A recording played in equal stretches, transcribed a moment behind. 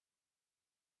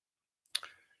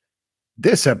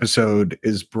This episode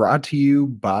is brought to you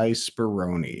by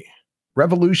Spironi.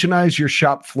 Revolutionize your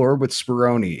shop floor with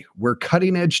Spironi, where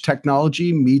cutting-edge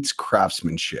technology meets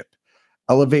craftsmanship.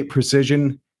 Elevate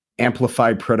precision,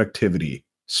 amplify productivity.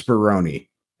 Spironi.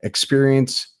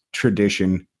 Experience,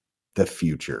 tradition, the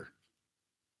future.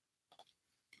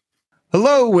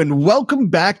 Hello, and welcome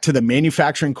back to the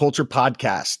Manufacturing Culture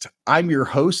Podcast. I'm your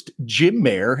host, Jim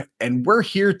Mayer, and we're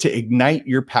here to ignite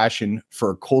your passion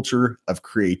for a culture of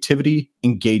creativity,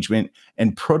 engagement,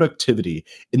 and productivity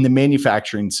in the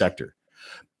manufacturing sector.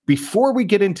 Before we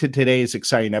get into today's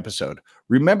exciting episode,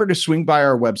 remember to swing by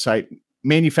our website,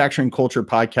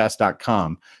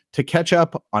 manufacturingculturepodcast.com, to catch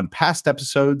up on past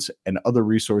episodes and other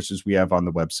resources we have on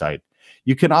the website.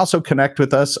 You can also connect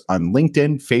with us on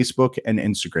LinkedIn, Facebook, and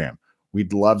Instagram.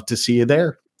 We'd love to see you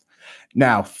there.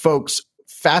 Now, folks,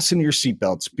 fasten your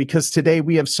seatbelts because today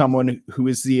we have someone who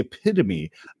is the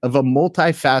epitome of a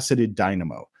multifaceted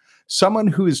dynamo, someone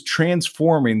who is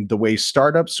transforming the way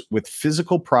startups with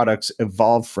physical products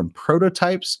evolve from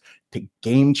prototypes to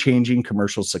game-changing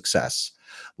commercial success.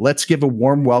 Let's give a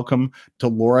warm welcome to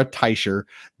Laura Teicher,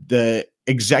 the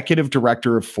Executive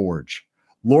Director of Forge.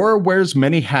 Laura wears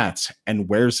many hats and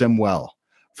wears them well.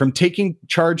 From taking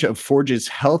charge of Forge's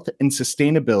health and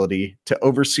sustainability to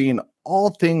overseeing all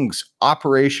things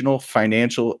operational,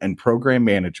 financial, and program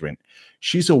management,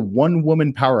 she's a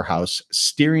one-woman powerhouse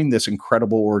steering this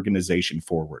incredible organization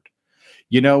forward.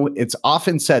 You know, it's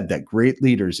often said that great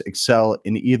leaders excel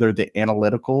in either the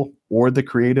analytical or the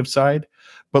creative side,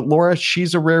 but Laura,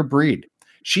 she's a rare breed.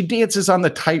 She dances on the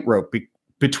tightrope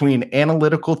between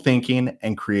analytical thinking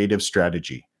and creative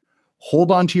strategy.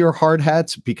 Hold on to your hard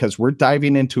hats because we're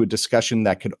diving into a discussion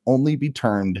that could only be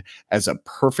termed as a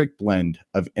perfect blend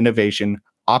of innovation,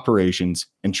 operations,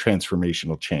 and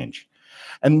transformational change.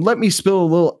 And let me spill a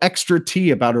little extra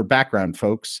tea about her background,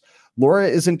 folks. Laura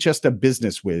isn't just a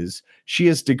business whiz. She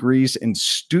has degrees in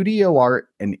studio art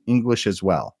and English as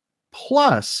well.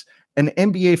 Plus, an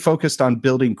MBA focused on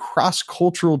building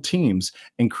cross-cultural teams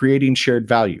and creating shared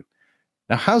value.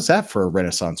 Now, how's that for a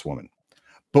Renaissance woman?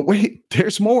 But wait,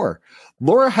 there's more.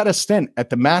 Laura had a stint at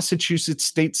the Massachusetts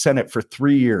State Senate for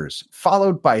 3 years,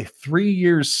 followed by 3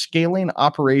 years scaling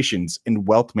operations in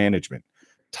wealth management.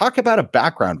 Talk about a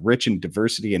background rich in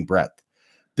diversity and breadth.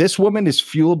 This woman is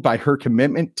fueled by her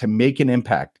commitment to make an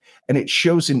impact, and it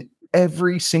shows in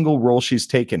every single role she's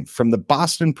taken, from the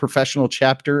Boston professional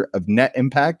chapter of Net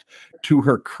Impact to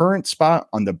her current spot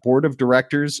on the board of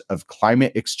directors of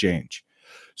Climate Exchange.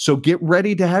 So get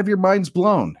ready to have your minds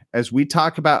blown as we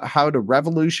talk about how to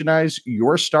revolutionize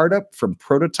your startup from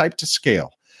prototype to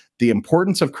scale, the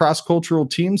importance of cross-cultural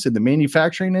teams in the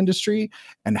manufacturing industry,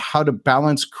 and how to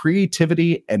balance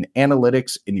creativity and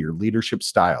analytics in your leadership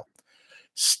style.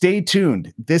 Stay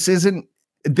tuned. This is an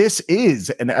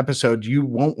episode you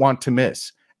won't want to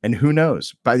miss. And who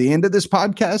knows, by the end of this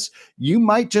podcast, you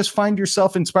might just find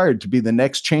yourself inspired to be the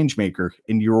next change maker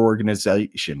in your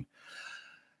organization.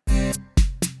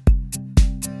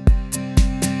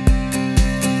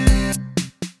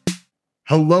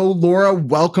 Hello, Laura.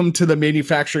 Welcome to the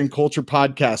Manufacturing Culture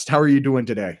Podcast. How are you doing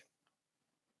today?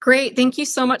 Great. Thank you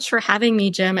so much for having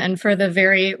me, Jim, and for the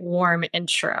very warm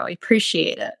intro. I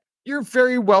appreciate it. You're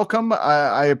very welcome.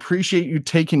 I appreciate you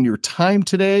taking your time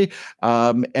today.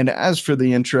 And as for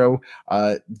the intro,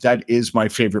 that is my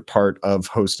favorite part of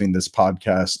hosting this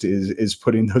podcast is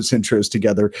putting those intros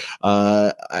together.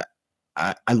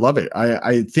 I love it.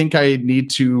 I think I need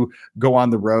to go on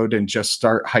the road and just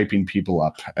start hyping people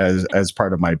up as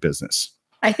part of my business.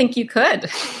 I think you could.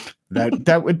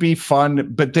 That would be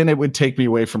fun, but then it would take me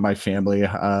away from my family.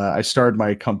 I started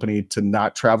my company to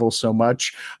not travel so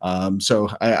much, so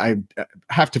I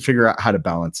have to figure out how to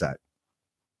balance that.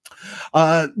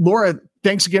 Laura,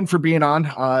 thanks again for being on.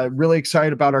 Really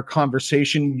excited about our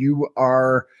conversation. You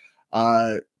are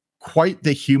quite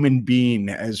the human being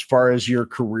as far as your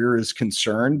career is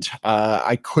concerned.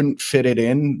 I couldn't fit it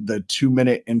in the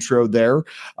 2-minute intro there.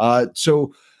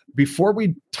 So before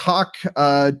we talk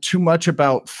too much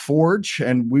about Forge,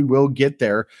 and we will get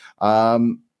there,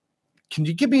 can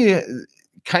you give me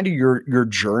kind of your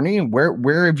journey?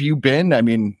 Where have you been? I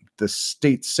mean, the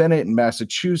state Senate in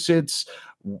Massachusetts,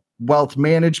 wealth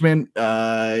management,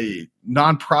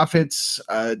 nonprofits.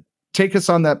 Take us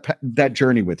on that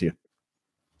journey with you.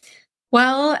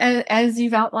 Well, as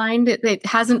you've outlined, it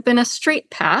hasn't been a straight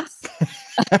path.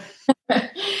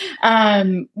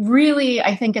 Really,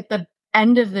 I think at the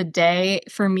end of the day,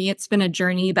 for me, it's been a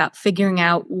journey about figuring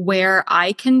out where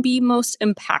I can be most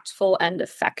impactful and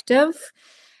effective,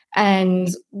 and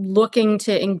looking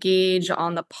to engage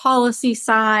on the policy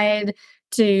side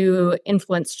to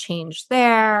influence change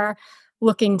there,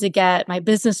 looking to get my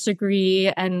business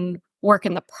degree and work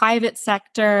in the private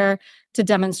sector to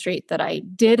demonstrate that I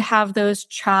did have those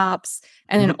chops.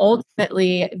 And then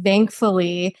ultimately,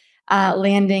 thankfully,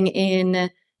 landing in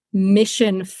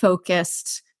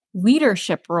mission-focused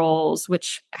leadership roles,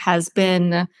 which has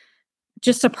been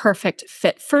just a perfect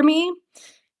fit for me.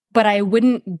 But I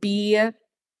wouldn't be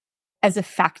as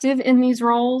effective in these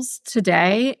roles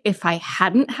today if I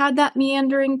hadn't had that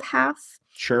meandering path.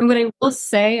 Sure. And what I will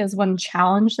say is one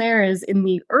challenge there is in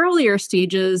the earlier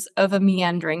stages of a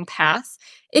meandering path,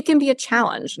 it can be a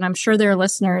challenge. And I'm sure there are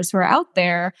listeners who are out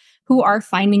there who are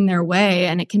finding their way,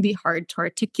 and it can be hard to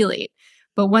articulate.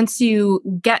 But once you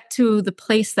get to the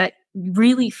place that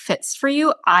really fits for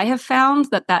you, I have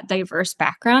found that that diverse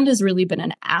background has really been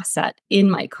an asset in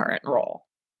my current role.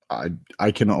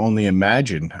 I can only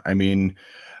imagine. I mean,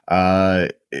 uh,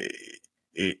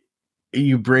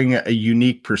 you bring a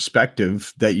unique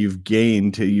perspective that you've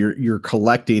gained. You're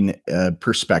collecting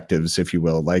perspectives, if you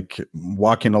will, like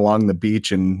walking along the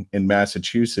beach in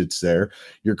Massachusetts. There,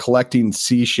 you're collecting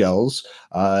seashells.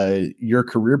 Your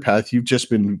career path, you've just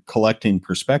been collecting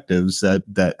perspectives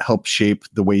that help shape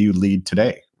the way you lead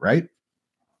today, right?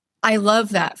 I love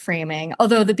that framing.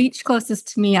 Although the beach closest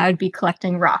to me, I would be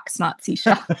collecting rocks, not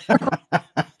seashells.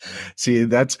 See,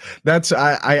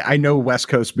 I know West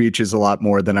Coast beaches a lot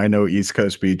more than I know East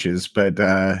Coast beaches, but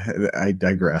I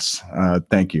digress.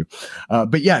 Thank you.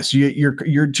 But yes,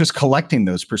 you're just collecting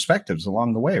those perspectives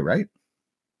along the way, right?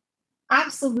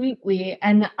 Absolutely.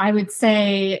 And I would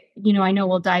say, I know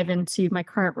we'll dive into my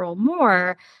current role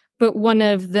more, but one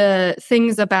of the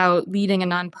things about leading a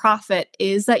nonprofit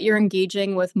is that you're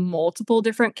engaging with multiple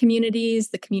different communities,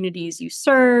 the communities you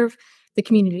serve, the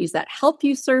communities that help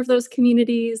you serve those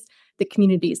communities, the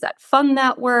communities that fund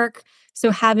that work.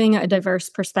 So having a diverse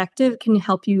perspective can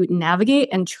help you navigate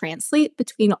and translate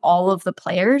between all of the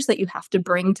players that you have to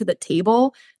bring to the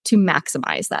table to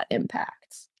maximize that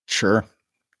impact. Sure.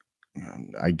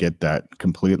 I get that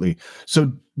completely.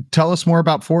 So tell us more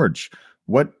about Forge.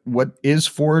 What is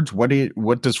Forge?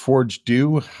 What does Forge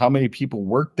do? How many people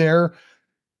work there?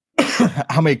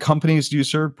 How many companies do you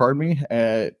serve? Pardon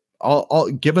me. All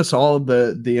give us all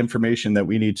the information that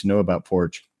we need to know about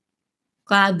Forge.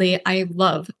 Gladly, I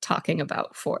love talking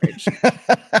about Forge.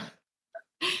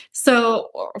 So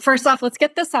first off, let's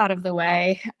get this out of the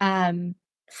way.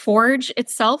 Forge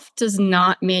itself does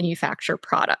not manufacture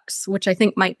products, which I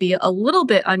think might be a little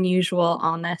bit unusual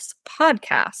on this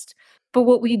podcast. But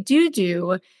what we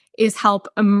do is help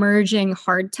emerging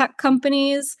hard tech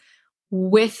companies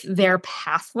with their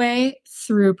pathway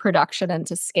through production and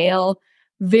to scale,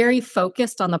 very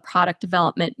focused on the product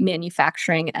development,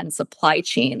 manufacturing, and supply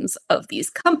chains of these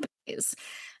companies.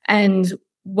 And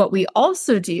what we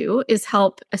also do is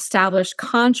help establish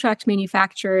contract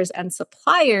manufacturers and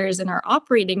suppliers in our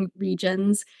operating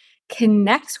regions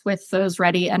connect with those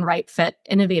ready and right fit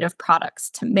innovative products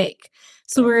to make.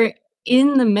 So we're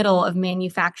in the middle of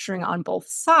manufacturing on both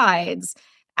sides,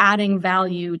 adding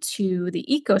value to the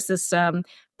ecosystem,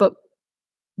 but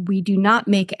we do not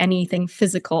make anything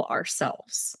physical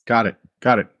ourselves. Got it.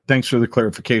 Thanks for the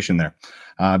clarification there.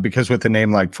 Because with a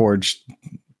name like Forge,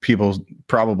 people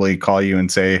probably call you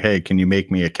and say, "Hey, can you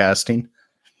make me a casting?"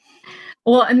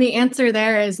 Well, and the answer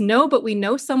there is no, but we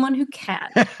know someone who can.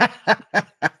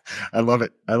 I love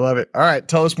it. All right.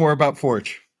 Tell us more about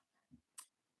Forge.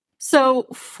 So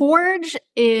Forge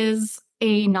is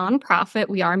a nonprofit.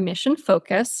 We are mission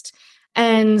focused,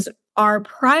 and our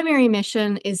primary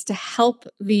mission is to help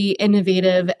the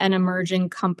innovative and emerging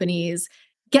companies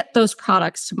get those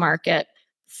products to market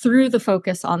through the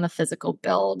focus on the physical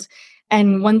build.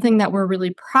 And one thing that we're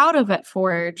really proud of at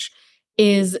Forge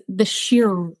is the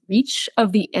sheer reach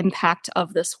of the impact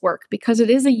of this work, because it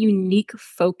is a unique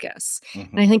focus.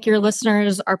 Mm-hmm. And I think your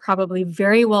listeners are probably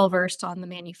very well versed on the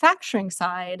manufacturing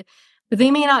side, but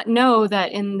they may not know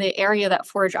that in the area that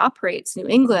Forge operates, New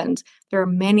England, there are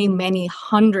many, many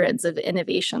hundreds of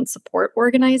innovation support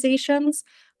organizations,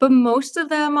 but most of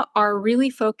them are really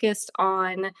focused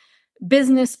on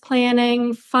business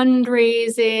planning,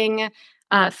 fundraising,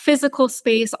 physical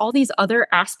space, all these other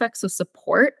aspects of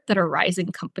support that a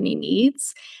rising company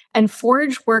needs. And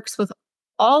Forge works with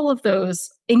all of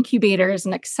those incubators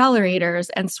and accelerators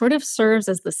and sort of serves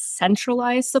as the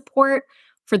centralized support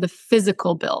for the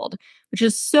physical build, which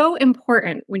is so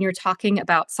important when you're talking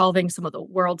about solving some of the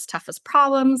world's toughest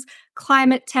problems,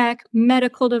 climate tech,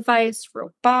 medical device,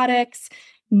 robotics.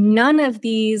 None of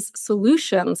these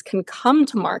solutions can come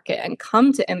to market and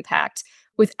come to impact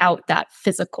without that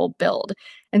physical build.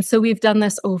 And so we've done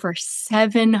this over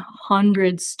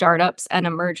 700 startups and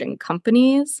emerging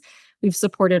companies. We've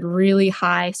supported really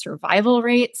high survival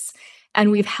rates.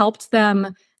 And we've helped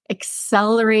them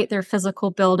accelerate their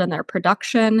physical build and their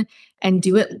production and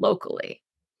do it locally.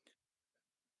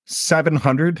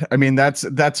 700. I mean, that's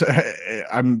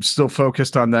I'm still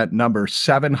focused on that number.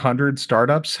 700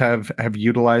 startups have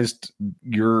utilized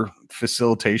your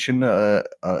facilitation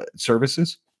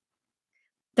services.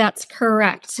 That's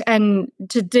correct. And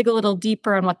to dig a little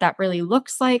deeper on what that really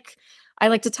looks like, I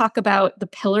like to talk about the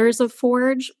pillars of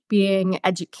Forge being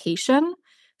education.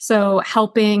 So,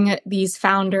 helping these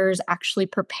founders actually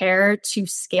prepare to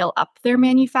scale up their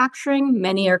manufacturing.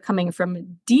 Many are coming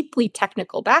from deeply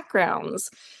technical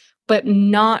backgrounds, but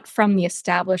not from the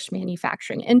established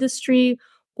manufacturing industry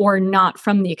or not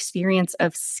from the experience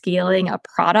of scaling a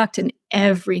product and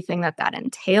everything that that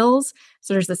entails.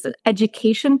 So, there's this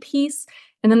education piece.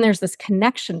 And then there's this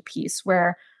connection piece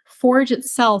where Forge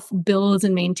itself builds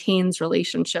and maintains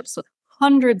relationships with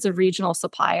hundreds of regional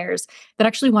suppliers that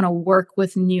actually want to work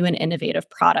with new and innovative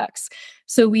products.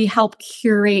 So we help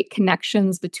curate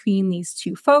connections between these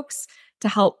two folks to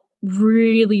help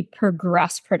really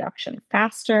progress production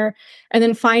faster. And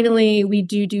then finally, we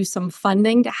do some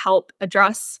funding to help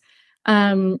address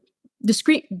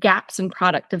discrete gaps in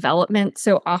product development.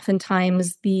 So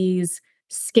oftentimes these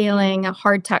scaling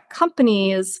hard tech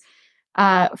companies,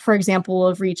 for example,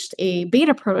 have reached a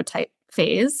beta prototype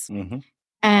phase. Mm-hmm.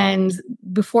 And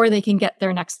before they can get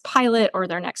their next pilot or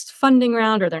their next funding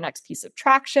round or their next piece of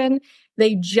traction,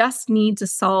 they just need to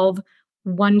solve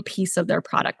one piece of their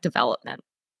product development.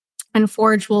 And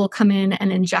Forge will come in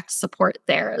and inject support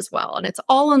there as well. And it's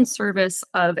all in service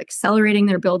of accelerating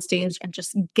their build stage and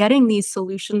just getting these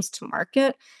solutions to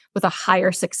market with a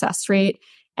higher success rate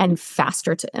and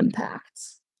faster to impact.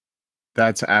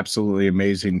 That's absolutely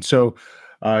amazing. So,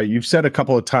 you've said a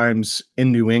couple of times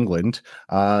in New England.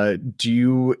 Do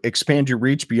you expand your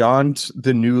reach beyond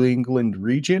the New England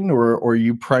region, or are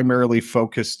you primarily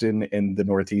focused in the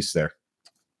Northeast there?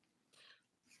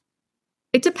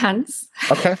 It depends.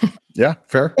 Okay. Yeah,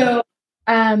 fair. So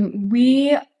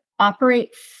we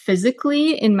operate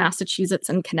physically in Massachusetts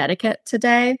and Connecticut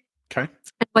today. Okay.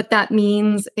 And what that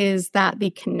means is that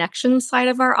the connection side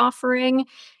of our offering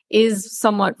is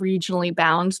somewhat regionally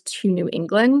bound to New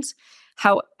England.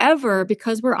 However,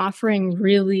 because we're offering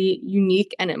really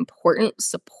unique and important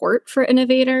support for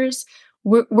innovators,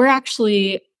 we're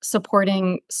actually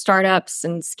supporting startups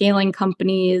and scaling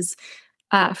companies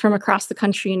from across the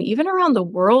country and even around the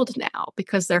world now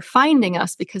because they're finding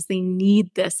us because they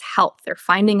need this help. They're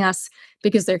finding us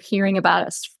because they're hearing about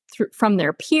us from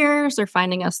their peers. They're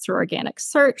finding us through organic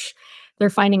search. They're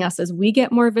finding us as we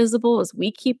get more visible, as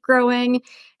we keep growing.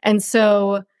 And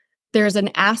so there's an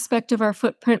aspect of our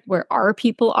footprint where our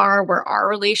people are, where our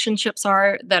relationships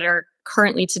are that are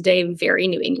currently today very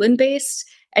New England based,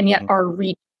 and yet our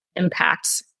reach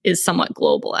impact is somewhat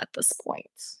global at this point.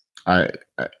 I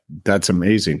That's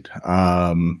amazing.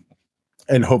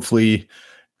 And hopefully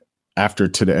after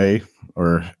today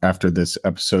or after this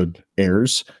episode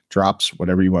airs, drops,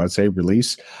 whatever you want to say,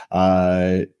 release,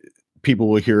 people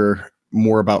will hear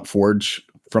more about Forge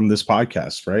from this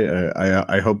podcast, right?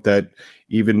 I hope that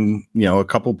even, a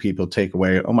couple people take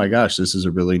away, oh my gosh, this is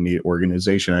a really neat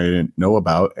organization I didn't know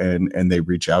about, and they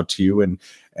reach out to you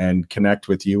and connect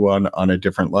with you on a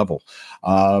different level.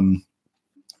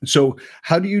 So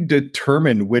how do you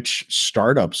determine which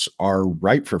startups are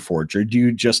right for Forge, or do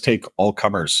you just take all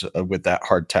comers with that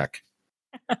hard tech?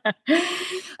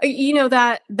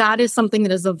 That is something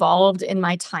that has evolved in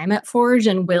my time at Forge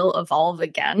and will evolve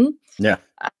again. Yeah.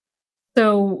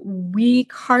 So we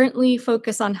currently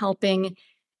focus on helping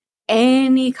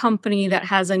any company that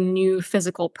has a new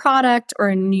physical product or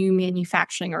a new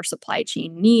manufacturing or supply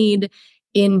chain need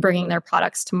in bringing their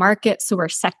products to market. So we're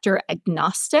sector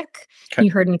agnostic. Okay.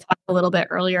 You heard me talk a little bit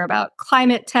earlier about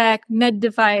climate tech, med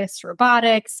device,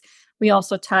 robotics. We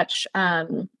also touch,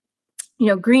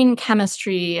 green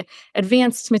chemistry,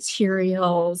 advanced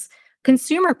materials,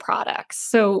 consumer products.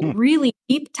 So really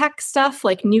deep tech stuff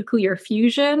like nuclear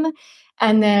fusion,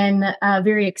 and then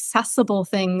very accessible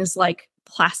things like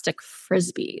plastic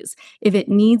frisbees. If it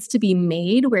needs to be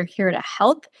made, we're here to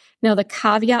help. Now, the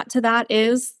caveat to that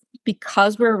is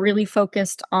because we're really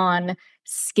focused on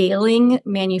scaling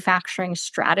manufacturing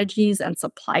strategies and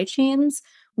supply chains,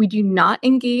 we do not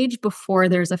engage before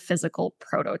there's a physical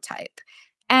prototype.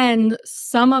 And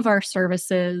some of our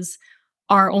services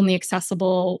are only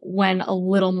accessible when a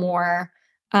little more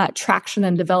traction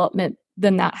and development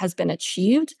than that has been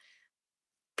achieved,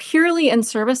 purely in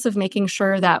service of making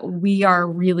sure that we are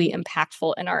really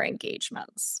impactful in our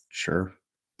engagements. Sure.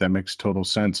 That makes total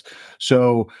sense.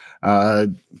 So,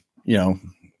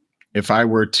 if I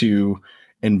were to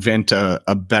invent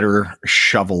a better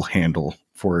shovel handle,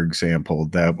 for example,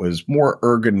 that was more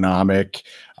ergonomic,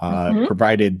 Mhm.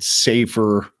 provided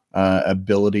safer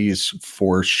abilities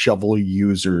for shovel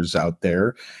users out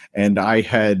there. And I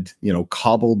had,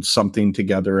 cobbled something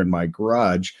together in my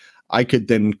garage. I could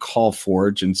then call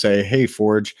Forge and say, "Hey,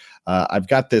 Forge, I've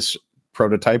got this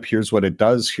prototype. Here's what it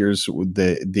does. Here's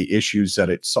the issues that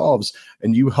it solves,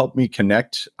 and you help me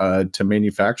connect to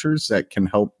manufacturers that can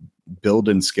help build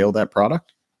and scale that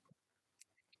product."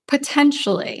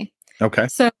 Potentially. Okay.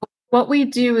 So what we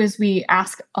do is we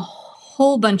ask a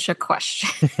whole bunch of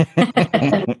questions.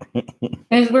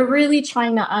 And we're really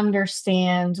trying to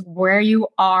understand where you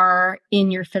are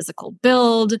in your physical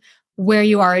build, where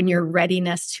you are in your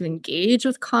readiness to engage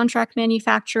with contract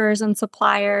manufacturers and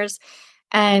suppliers.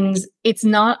 And it's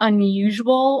not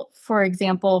unusual, for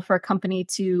example, for a company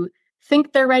to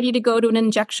think they're ready to go to an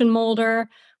injection molder,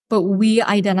 but we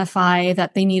identify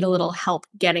that they need a little help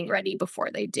getting ready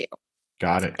before they do.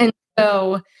 Got it. And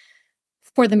so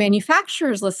for the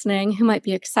manufacturers listening who might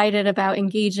be excited about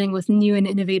engaging with new and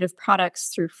innovative products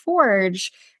through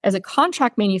Forge as a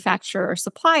contract manufacturer or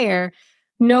supplier,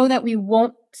 know that we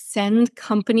won't send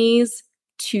companies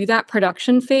to that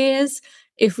production phase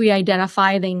if we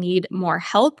identify they need more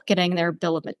help getting their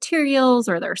bill of materials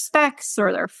or their specs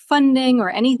or their funding or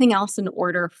anything else in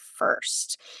order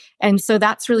first. And so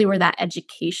that's really where that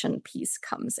education piece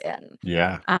comes in.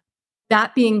 Yeah.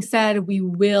 That being said, we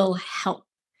will help.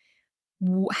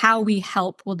 How we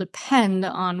help will depend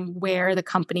on where the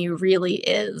company really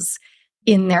is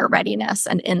in their readiness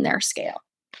and in their scale.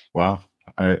 Wow.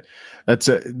 That's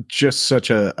just such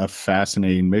a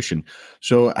fascinating mission.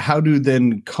 So, how do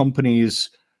then companies,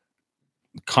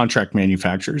 contract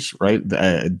manufacturers, right?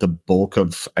 The bulk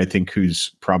of, I think,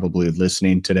 who's probably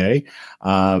listening today,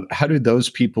 how do those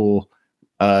people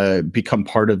become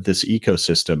part of this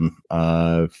ecosystem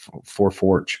for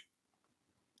Forge?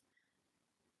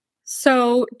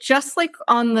 So, just like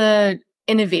on the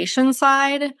innovation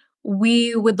side,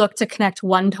 we would look to connect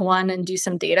one to one and do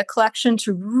some data collection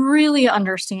to really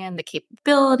understand the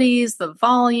capabilities, the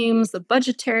volumes, the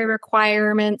budgetary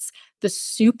requirements, the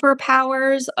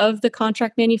superpowers of the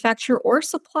contract manufacturer or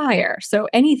supplier. So,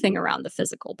 anything around the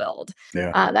physical build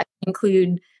Yeah. that can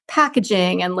include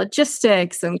packaging and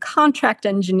logistics and contract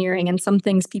engineering and some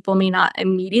things people may not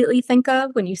immediately think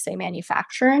of when you say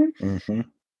manufacturing. Hmm.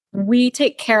 We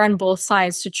take care on both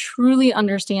sides to truly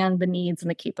understand the needs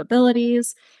and the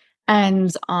capabilities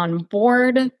and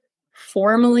onboard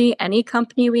formally any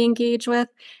company we engage with.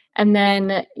 And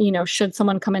then, should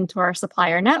someone come into our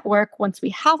supplier network, once we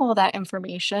have all that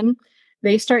information,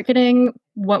 they start getting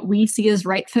what we see as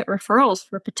right fit referrals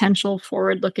for potential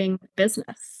forward looking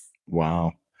business.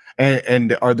 Wow.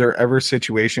 And are there ever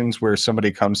situations where somebody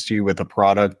comes to you with a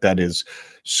product that is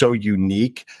so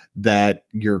unique that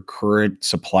your current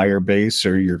supplier base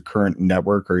or your current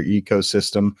network or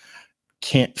ecosystem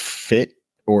can't fit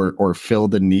or fill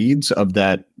the needs of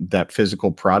that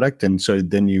physical product, and so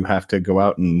then you have to go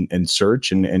out and search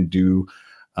and do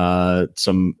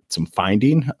some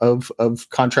finding of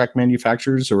contract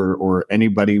manufacturers or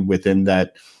anybody within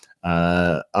that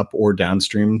up or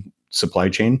downstream supply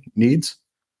chain needs?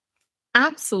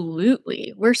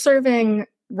 Absolutely. We're serving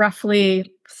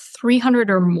roughly 300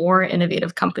 or more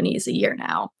innovative companies a year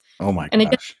now. Oh my And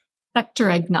again, gosh. sector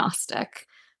agnostic.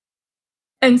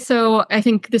 And so I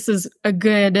think this is a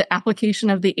good application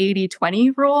of the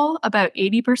 80-20 rule. About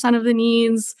 80% of the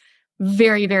needs,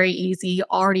 very, very easy,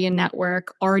 already in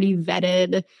network, already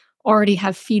vetted, already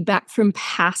have feedback from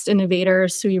past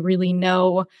innovators. So we really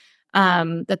know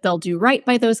that they'll do right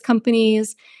by those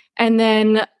companies. And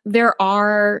then there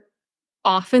are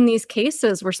often these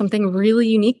cases where something really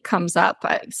unique comes up.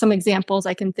 Some examples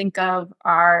I can think of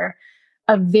are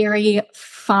a very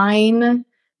fine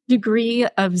degree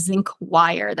of zinc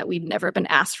wire that we've never been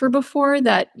asked for before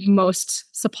that most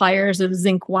suppliers of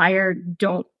zinc wire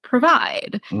don't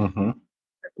provide. Hmm.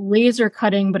 Laser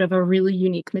cutting, but of a really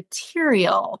unique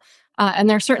material. And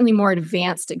there are certainly more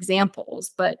advanced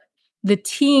examples, but the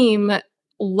team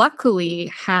luckily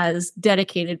has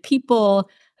dedicated people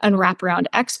and wraparound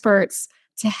experts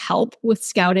to help with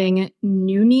scouting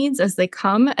new needs as they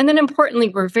come. And then importantly,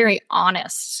 we're very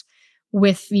honest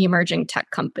with the emerging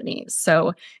tech companies.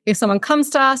 So if someone comes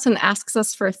to us and asks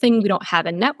us for a thing we don't have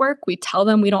in network, we tell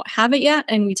them we don't have it yet,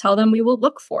 and we tell them we will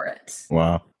look for it.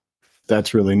 Wow.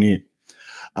 That's really neat.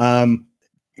 Um,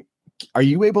 are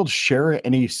you able to share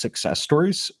any success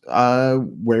stories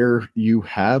where you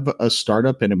have a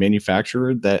startup and a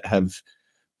manufacturer that have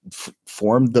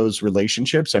formed those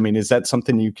relationships? I mean, is that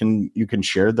something you can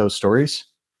share those stories?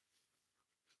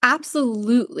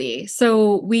 Absolutely.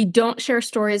 So we don't share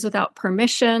stories without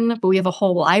permission, but we have a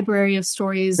whole library of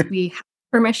stories we have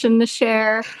permission to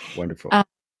share. Wonderful. Uh,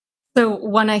 so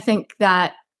one I think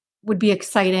that would be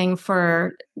exciting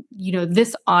for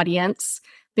this audience,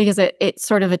 because it's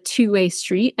sort of a two-way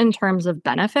street in terms of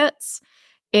benefits,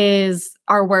 is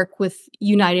our work with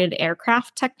United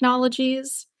Aircraft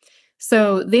Technologies.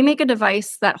 So they make a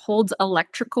device that holds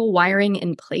electrical wiring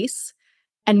in place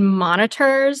and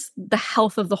monitors the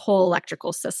health of the whole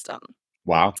electrical system.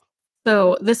 Wow.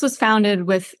 So this was founded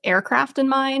with aircraft in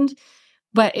mind,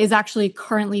 but is actually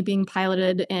currently being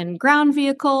piloted in ground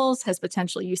vehicles, has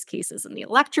potential use cases in the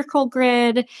electrical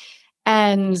grid.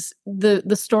 And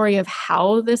the story of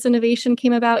how this innovation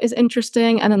came about is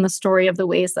interesting. And then the story of the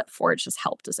ways that Forge has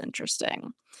helped is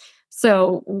interesting.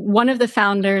 So one of the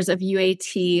founders of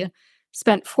UAT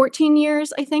spent 14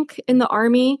 years, I think, in the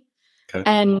Army. Okay.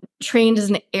 And trained as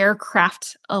an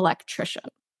aircraft electrician.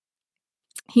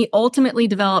 He ultimately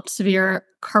developed severe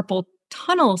carpal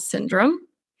tunnel syndrome,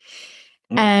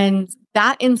 and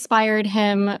that inspired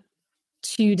him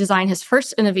to design his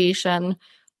first innovation,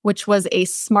 which was a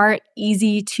smart,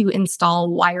 easy to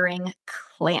install wiring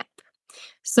clamp.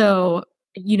 So,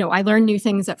 I learn new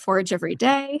things at Forge every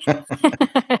day.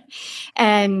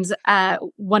 And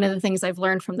one of the things I've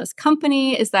learned from this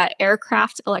company is that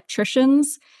aircraft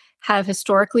electricians have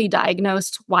historically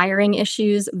diagnosed wiring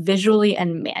issues visually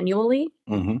and manually.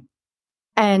 Mm-hmm.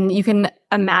 And you can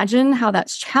imagine how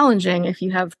that's challenging if you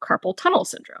have carpal tunnel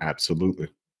syndrome. Absolutely.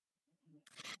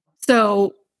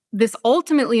 So this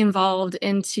ultimately evolved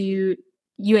into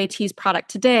UAT's product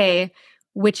today,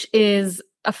 which is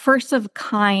a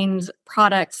first-of-kind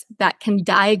product that can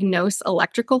diagnose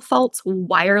electrical faults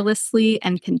wirelessly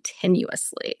and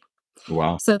continuously.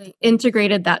 Wow. So they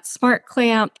integrated that smart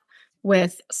clamp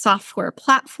with software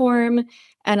platform,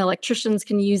 and electricians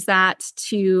can use that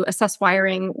to assess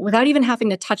wiring without even having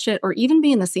to touch it or even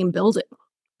be in the same building.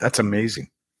 That's amazing.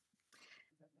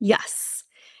 Yes.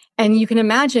 And you can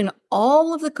imagine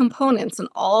all of the components and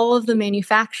all of the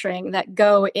manufacturing that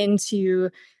go into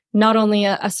not only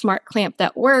a smart clamp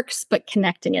that works, but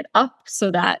connecting it up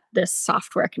so that this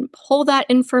software can pull that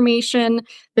information.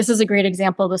 This is a great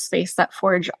example of the space that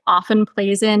Forge often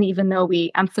plays in, even though we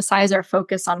emphasize our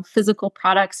focus on physical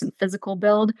products and physical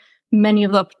build. Many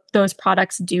of those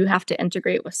products do have to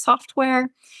integrate with software.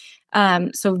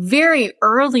 So very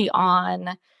early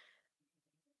on,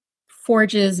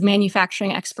 Forge's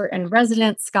manufacturing expert in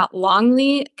residence, Scott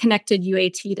Longley, connected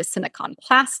UAT to Sinicon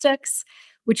Plastics,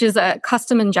 which is a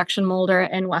custom injection molder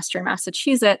in Western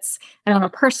Massachusetts. And on a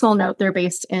personal note, they're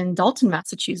based in Dalton,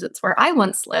 Massachusetts, where I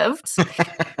once lived.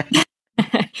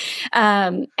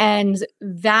 And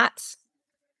that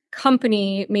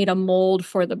company made a mold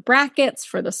for the brackets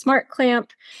for the smart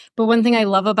clamp. But one thing I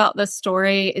love about this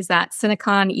story is that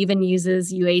Sinicon even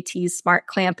uses UAT's smart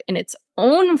clamp in its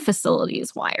own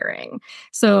facilities wiring.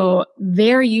 So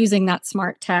they're using that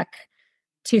smart tech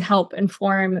to help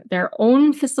inform their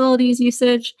own facilities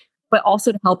usage, but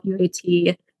also to help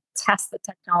UAT test the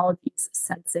technology's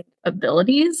sensing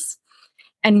abilities.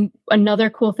 And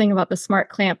another cool thing about the smart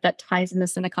clamp that ties into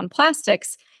Sinicon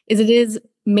Plastics is it is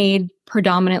made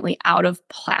predominantly out of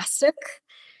plastic,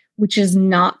 which is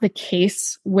not the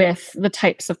case with the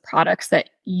types of products that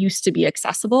used to be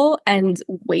accessible. And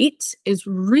weight is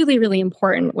really, really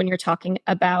important when you're talking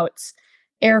about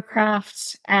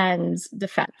aircraft and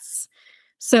defense.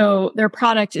 So their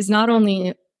product is not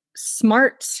only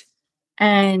smart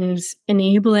and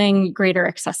enabling greater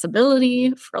accessibility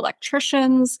for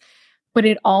electricians, but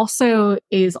it also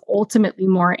is ultimately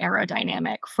more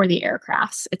aerodynamic for the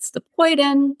aircrafts it's deployed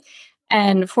in.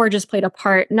 And Forge has played a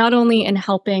part not only in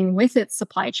helping with its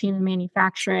supply chain and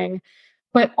manufacturing,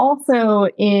 but also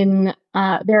in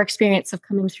their experience of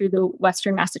coming through the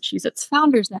Western Massachusetts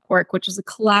Founders Network, which is a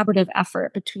collaborative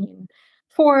effort between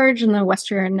Forge and the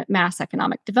Western Mass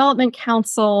Economic Development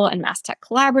Council and Mass Tech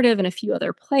Collaborative and a few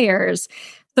other players.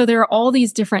 So there are all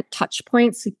these different touch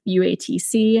points,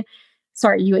 UAT.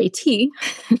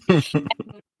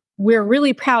 We're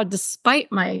really proud,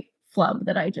 despite my flub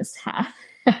that I just had,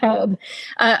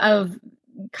 of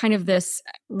kind of this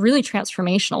really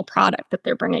transformational product that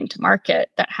they're bringing to market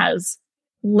that has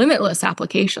limitless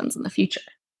applications in the future.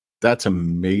 That's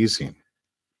amazing.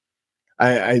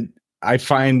 I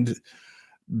find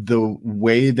the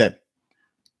way that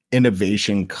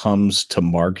innovation comes to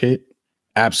market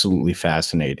absolutely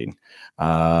fascinating.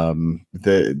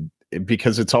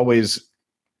 Because it's always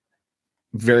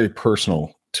very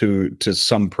personal to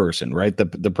some person, right?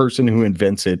 The person who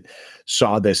invents it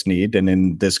saw this need, and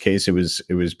in this case, it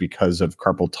was because of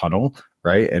carpal tunnel,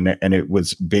 right? And it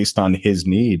was based on his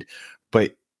need.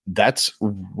 But that's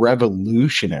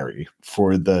revolutionary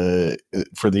for the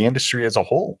industry as a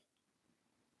whole.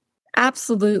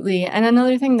 Absolutely. And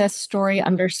another thing this story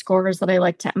underscores that I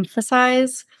like to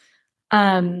emphasize,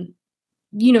 um,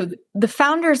 the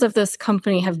founders of this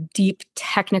company have deep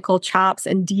technical chops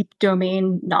and deep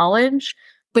domain knowledge,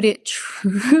 but it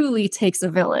truly takes a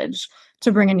village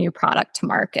to bring a new product to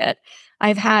market.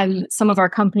 I've had some of our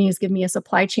companies give me a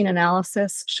supply chain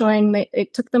analysis showing that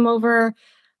it took them over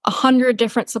 100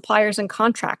 different suppliers and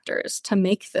contractors to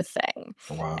make the thing.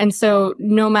 Wow. And so,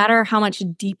 no matter how much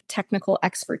deep technical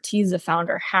expertise a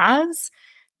founder has,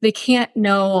 they can't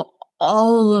know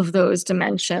all of those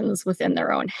dimensions within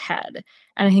their own head.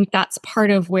 And I think that's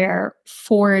part of where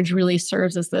Forge really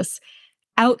serves as this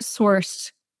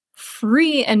outsourced,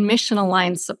 free, and mission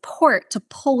aligned support to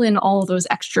pull in all those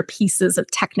extra pieces of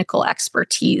technical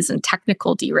expertise and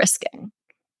technical de risking.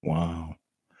 Wow.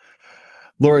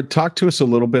 Laura, talk to us a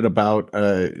little bit about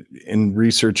in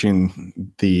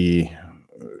researching the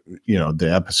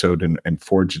episode and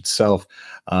Forge itself.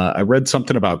 I read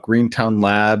something about Greentown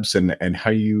Labs and how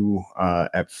you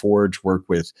at Forge work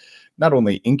with not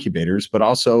only incubators but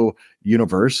also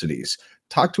universities.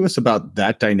 Talk to us about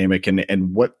that dynamic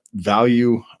and what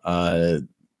value the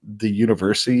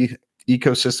university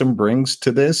ecosystem brings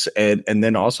to this, and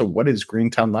then also what is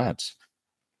Greentown Labs?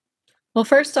 Well,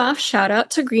 first off, shout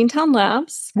out to Greentown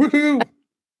Labs. Woohoo!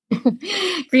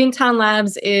 Greentown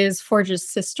Labs is Forge's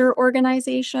sister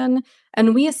organization,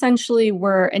 and we essentially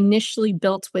were initially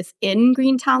built within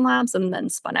Greentown Labs and then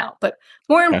spun out. But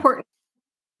more Okay, important,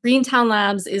 Greentown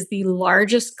Labs is the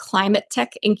largest climate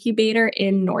tech incubator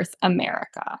in North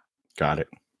America. got it.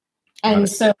 Got And it.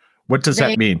 so What does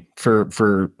they that mean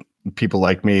for people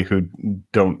like me who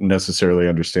don't necessarily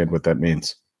understand what that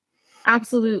means?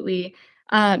 absolutely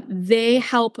they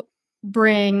help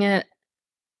bring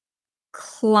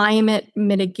climate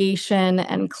mitigation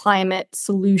and climate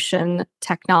solution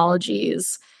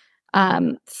technologies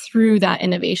through that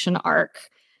innovation arc,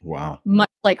 Wow. much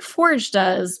like Forge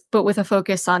does, but with a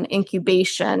focus on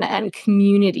incubation and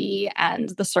community and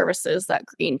the services that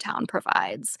Greentown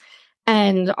provides.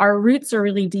 And our roots are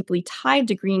really deeply tied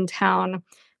to Greentown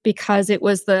because it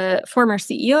was the former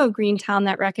CEO of Greentown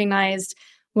that recognized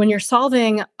when you're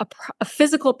solving a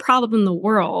physical problem in the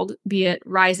world, be it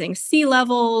rising sea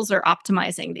levels or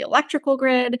optimizing the electrical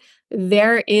grid,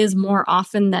 there is more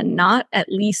often than not at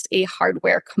least a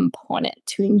hardware component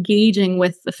to engaging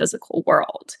with the physical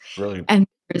world. Brilliant. And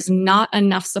there's not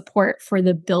enough support for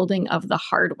the building of the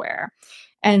hardware.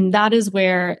 And that is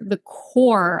where the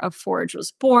core of Forge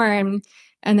was born.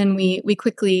 And then we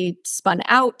quickly spun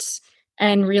out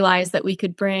and realized that we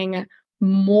could bring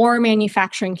more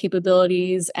manufacturing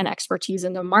capabilities and expertise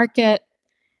into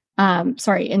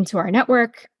into our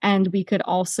network. And we could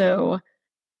also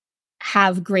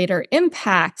have greater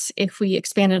impact if we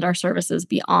expanded our services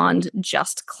beyond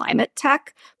just climate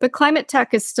tech. But climate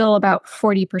tech is still about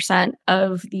 40%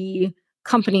 of the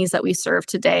companies that we serve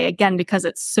today, again, because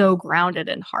it's so grounded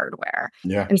in hardware.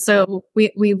 Yeah. And so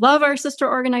we love our sister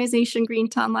organization,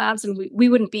 Greentown Labs, and we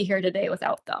wouldn't be here today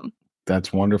without them.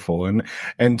 That's wonderful.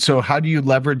 And so how do you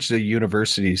leverage the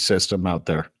university system out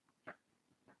there?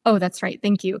 Oh, that's right.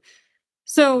 Thank you.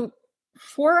 So,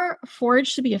 for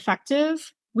Forge to be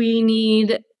effective, we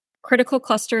need critical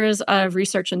clusters of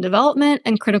research and development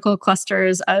and critical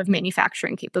clusters of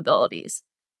manufacturing capabilities.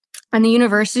 And the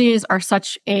universities are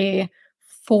such a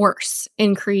force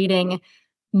in creating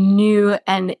new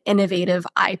and innovative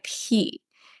IP.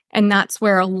 And that's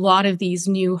where a lot of these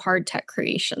new hard tech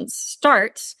creations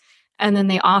start. And then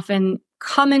they often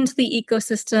come into the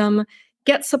ecosystem,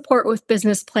 get support with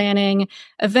business planning,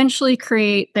 eventually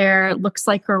create their looks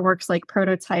like or works like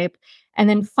prototype, and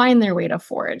then find their way to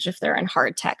Forge if they're in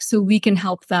hard tech. So we can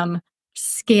help them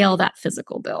scale that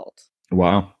physical build.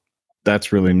 Wow.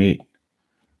 That's really neat.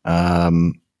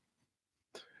 Um,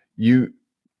 you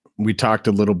we talked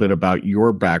a little bit about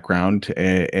your background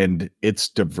and its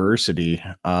diversity.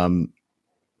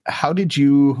 How did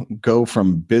you go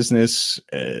from business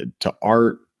to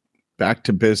art, back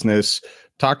to business?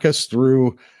 Talk us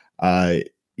through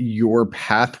your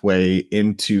pathway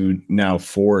into now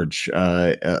Forge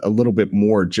a little bit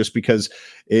more, just because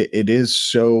it is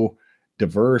so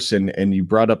diverse. And you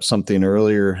brought up something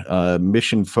earlier,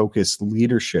 mission focused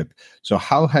leadership. So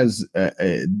how has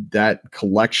that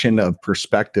collection of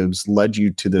perspectives led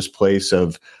you to this place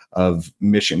of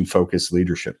mission focused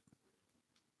leadership?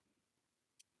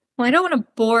 Well, I don't want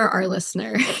to bore our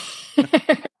listener.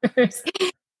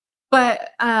 But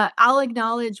I'll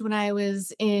acknowledge when I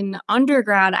was in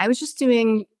undergrad, I was just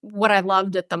doing what I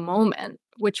loved at the moment,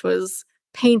 which was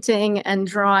painting and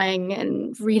drawing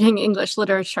and reading English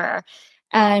literature.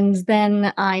 And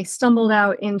then I stumbled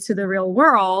out into the real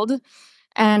world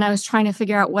and I was trying to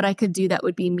figure out what I could do that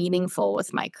would be meaningful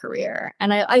with my career.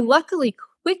 And I luckily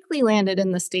quickly landed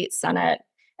in the state Senate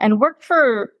and worked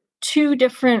for two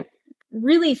different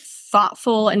really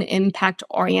thoughtful and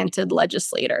impact-oriented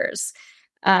legislators.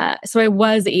 So I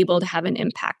was able to have an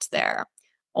impact there.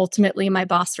 Ultimately, my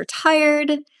boss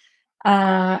retired.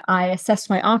 I assessed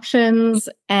my options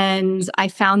and I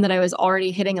found that I was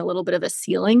already hitting a little bit of a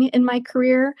ceiling in my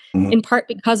career, in part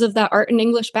because of that art and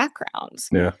English background.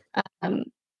 Yeah.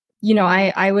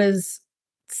 I was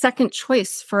second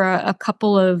choice for a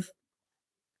couple of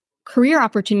career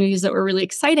opportunities that were really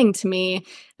exciting to me.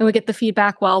 And we get the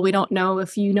feedback, well, we don't know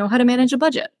if you know how to manage a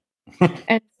budget.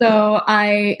 And so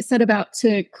I set about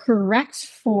to correct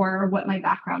for what my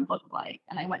background looked like.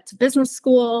 And I went to business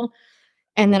school.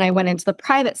 And then I went into the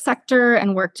private sector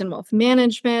and worked in wealth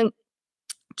management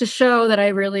to show that I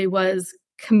really was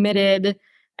committed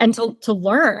and to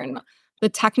learn the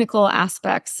technical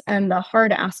aspects and the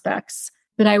hard aspects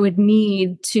that I would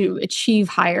need to achieve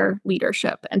higher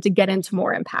leadership and to get into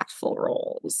more impactful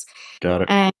roles. Got it.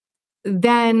 And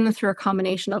then through a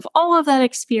combination of all of that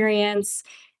experience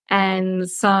and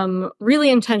some really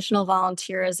intentional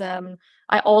volunteerism,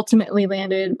 I ultimately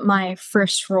landed my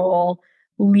first role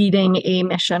leading a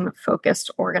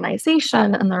mission-focused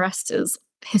organization, and the rest is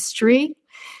history.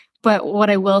 But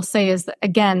what I will say is that,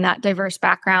 again, that diverse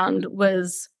background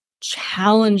was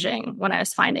challenging when I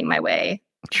was finding my way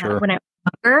when I was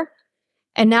younger.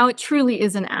 And now it truly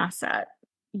is an asset.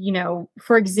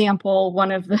 For example,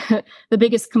 one of the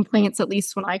biggest complaints, at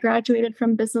least when I graduated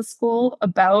from business school,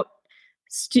 about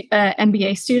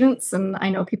MBA students, and I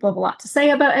know people have a lot to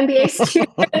say about MBA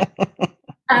students,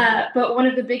 but one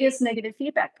of the biggest negative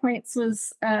feedback points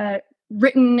was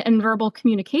written and verbal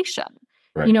communication.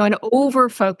 Right. An over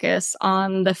focus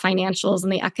on the financials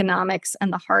and the economics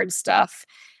and the hard stuff.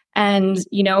 And,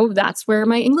 that's where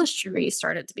my English degree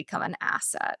started to become an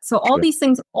asset. So all these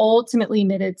things ultimately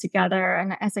knitted together.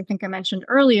 And as I think I mentioned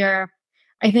earlier,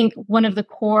 I think one of the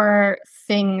core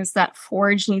things that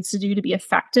Forge needs to do to be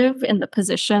effective in the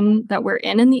position that we're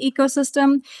in the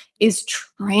ecosystem is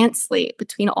translate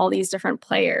between all these different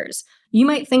players. You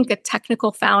might think a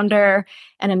technical founder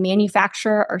and a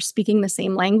manufacturer are speaking the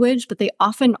same language, but they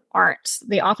often aren't.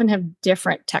 They often have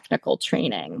different technical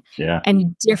training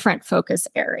and different focus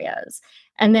areas.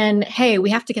 And then, hey, we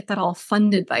have to get that all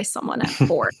funded by someone at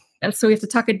Forge. And so we have to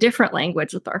talk a different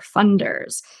language with our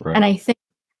funders. Right. And I think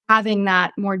having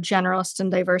that more generalist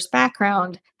and diverse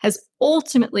background has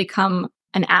ultimately come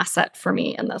an asset for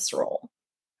me in this role.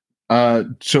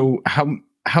 So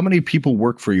how many people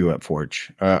work for you at Forge?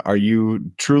 Are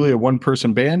you truly a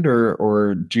one-person band,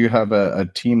 or do you have a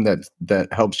team that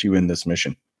helps you in this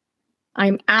mission?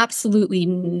 I'm absolutely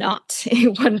not a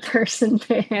one-person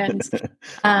band.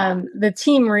 The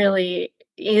team really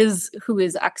is who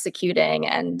is executing,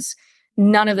 and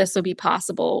none of this would be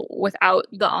possible without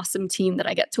the awesome team that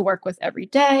I get to work with every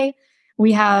day.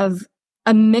 We have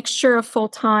a mixture of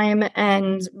full-time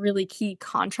and really key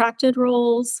contracted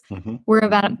roles. We're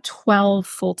about 12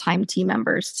 full-time team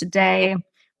members today.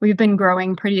 We've been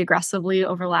growing pretty aggressively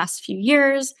over the last few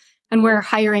years, and we're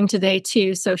hiring today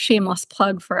too. So shameless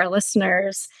plug for our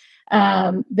listeners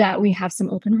that we have some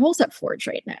open roles at Forge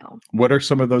right now. What are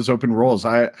some of those open roles?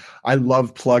 I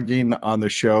love plugging on the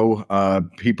show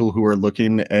people who are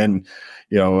looking, and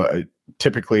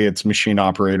typically it's machine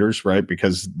operators, right?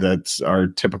 Because that's our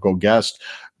typical guest.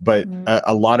 But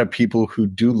a lot of people who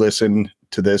do listen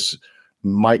to this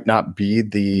might not be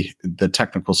the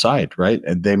technical side, right?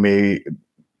 And they may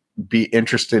be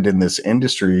interested in this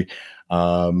industry,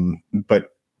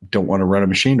 but don't want to run a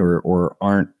machine or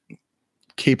aren't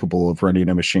capable of running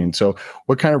a machine. So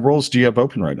what kind of roles do you have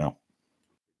open right now?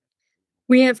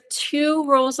 We have two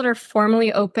roles that are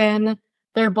formally open.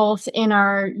 They're both in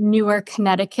our newer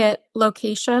Connecticut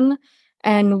location.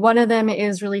 And one of them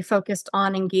is really focused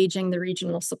on engaging the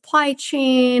regional supply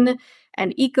chain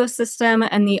and ecosystem.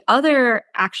 And the other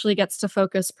actually gets to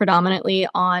focus predominantly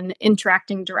on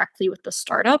interacting directly with the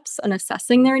startups and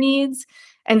assessing their needs.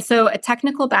 And so a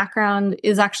technical background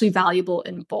is actually valuable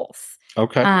in both.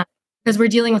 Okay. Because we're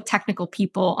dealing with technical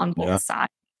people on both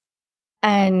sides.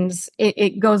 And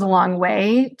it goes a long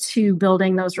way to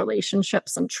building those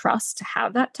relationships and trust to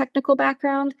have that technical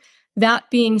background. That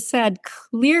being said,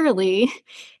 clearly,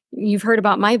 you've heard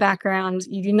about my background.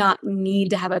 You do not need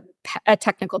to have a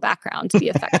technical background to be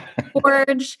effective at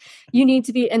Forge. You need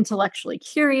to be intellectually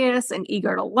curious and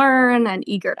eager to learn and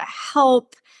eager to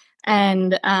help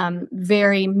and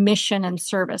very mission and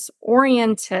service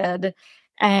oriented.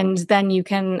 And then you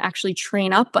can actually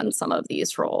train up on some of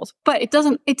these roles. But it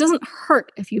doesn't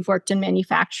hurt if you've worked in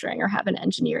manufacturing or have an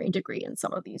engineering degree in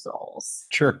some of these roles.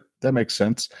 Sure, that makes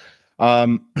sense.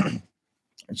 Um,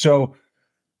 so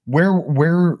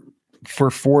where for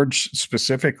Forge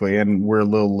specifically, and we're a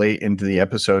little late into the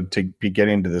episode to be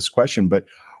getting to this question, but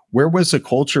where was the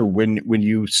culture when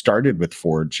you started with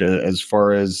Forge, as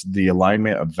far as the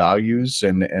alignment of values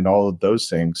and all of those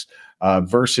things,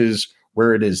 versus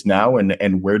where it is now,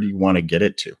 and where do you want to get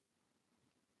it to?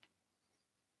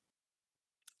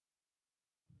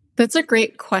 That's a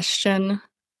great question.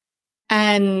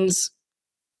 And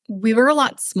we were a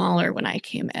lot smaller when I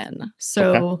came in.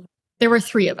 So there were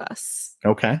 3 of us.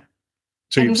 Okay.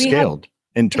 So And you've scaled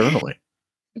internally.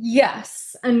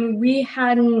 Yes. And we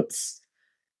hadn't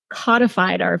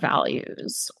codified our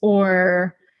values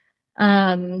or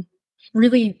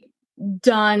really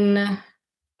done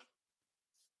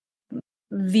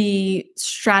the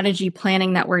strategy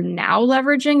planning that we're now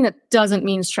leveraging. That doesn't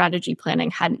mean strategy planning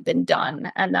hadn't been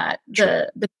done and that the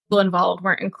people involved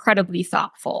weren't incredibly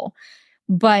thoughtful.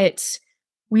 But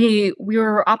we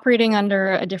were operating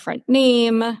under a different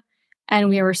name, and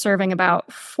we were serving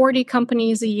about 40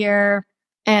 companies a year.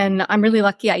 And I'm really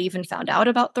lucky I even found out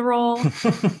about the role.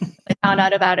 I found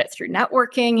out about it through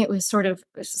networking. It was sort of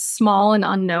small and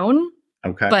unknown,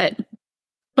 Okay. but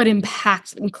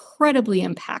incredibly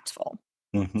impactful.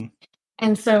 Mm-hmm.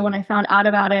 And so when I found out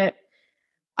about it,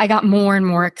 I got more and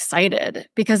more excited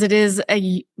because it is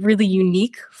a really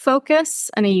unique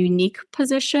focus and a unique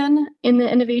position in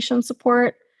the innovation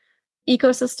support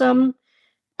ecosystem.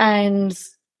 And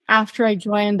after I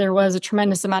joined, there was a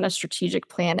tremendous amount of strategic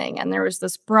planning, and there was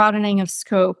this broadening of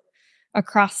scope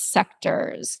across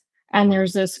sectors, and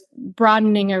there's this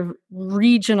broadening of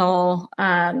regional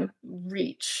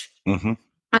reach. Mm-hmm.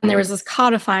 And there was this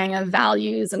codifying of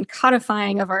values and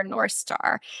codifying of our North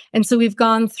Star. And so we've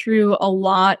gone through a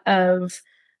lot of,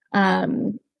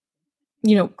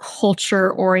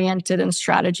 culture-oriented and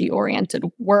strategy-oriented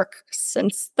work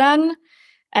since then.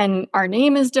 And our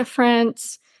name is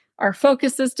different. Our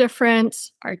focus is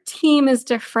different. Our team is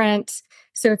different.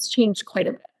 So it's changed quite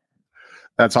a bit.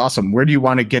 That's awesome. Where do you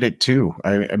want to get it to?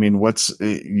 I mean, what's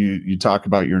you talk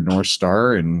about your North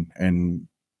Star and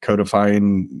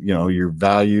codifying, your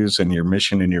values and your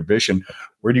mission and your vision.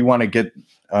 Where do you want to get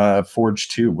Forge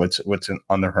to? What's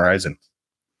on the horizon?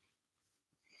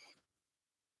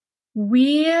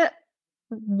 We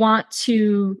want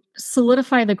to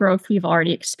solidify the growth we've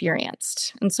already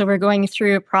experienced. And so we're going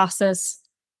through a process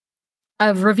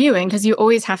of reviewing, because you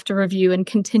always have to review and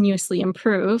continuously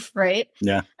improve, right?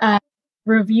 Yeah.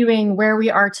 Reviewing where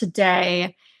we are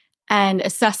today and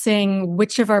assessing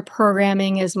which of our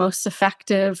programming is most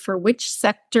effective for which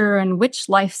sector and which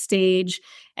life stage,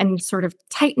 and sort of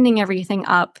tightening everything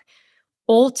up,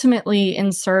 ultimately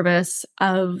in service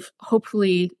of,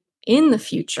 hopefully in the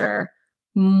future,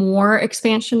 more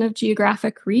expansion of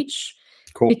geographic reach.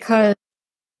 Cool. Because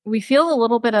we feel a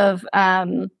little bit of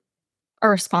a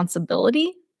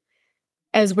responsibility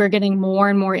as we're getting more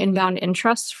and more inbound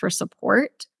interest for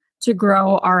support to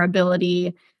grow our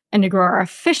ability and to grow our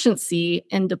efficiency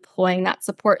in deploying that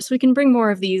support, so we can bring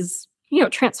more of these,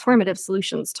 transformative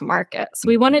solutions to market. So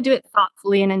we want to do it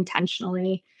thoughtfully and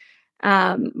intentionally.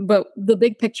 But the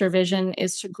big picture vision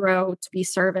is to grow to be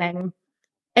serving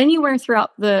anywhere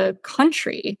throughout the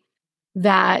country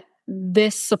that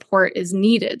this support is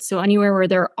needed. So anywhere where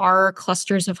there are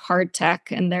clusters of hard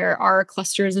tech and there are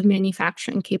clusters of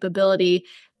manufacturing capability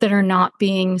that are not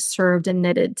being served and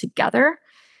knitted together,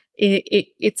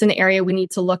 it's an area we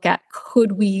need to look at.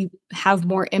 Could we have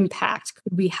more impact?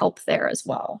 Could we help there as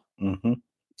well? Mm-hmm.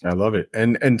 I love it.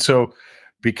 And so,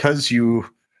 because you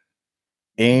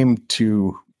aim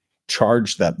to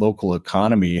charge that local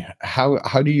economy,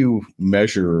 how do you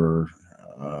measure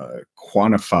or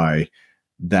quantify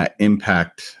that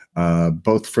impact,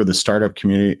 both for the startup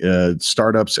community,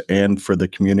 startups, and for the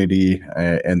community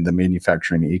and the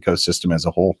manufacturing ecosystem as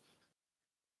a whole?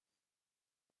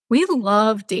 We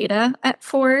love data at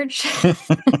Forge.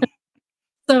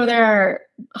 So there are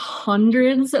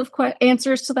hundreds of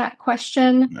answers to that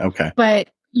question. Okay.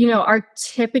 But, our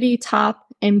tippity top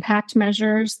impact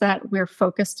measures that we're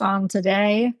focused on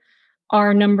today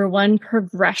are, number one,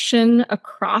 progression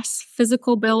across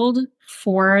physical build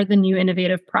for the new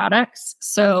innovative products.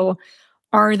 So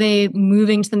are they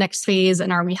moving to the next phase,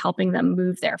 and are we helping them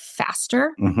move there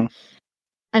faster? Mm-hmm.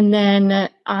 And then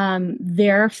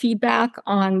their feedback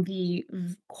on the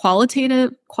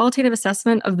qualitative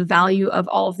assessment of the value of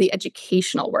all of the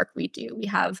educational work we do. We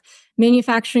have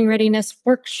manufacturing readiness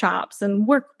workshops and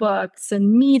workbooks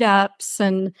and meetups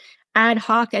and ad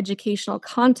hoc educational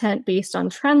content based on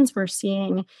trends we're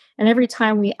seeing. And every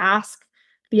time we ask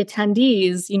the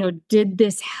attendees, did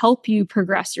this help you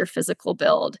progress your physical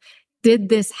build? Did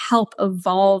this help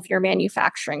evolve your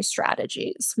manufacturing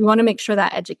strategies? We want to make sure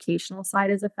that educational side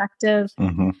is effective.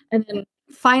 Mm-hmm. And then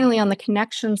finally, on the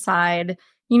connection side,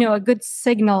 a good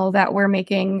signal that we're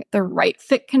making the right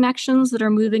fit connections that are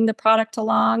moving the product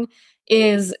along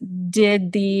is,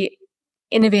 did the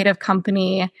innovative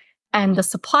company and the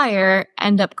supplier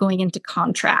end up going into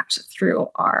contract through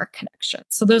our connection?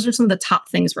 So those are some of the top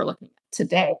things we're looking at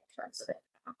today in terms of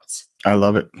impact. I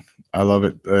love it. I love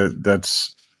it.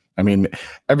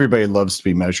 Everybody loves to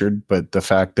be measured, but the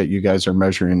fact that you guys are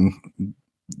measuring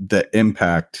the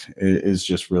impact is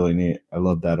just really neat. I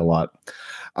love that a lot.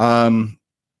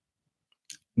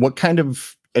 What kind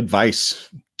of advice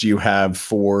do you have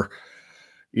for,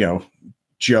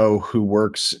 Joe, who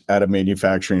works at a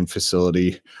manufacturing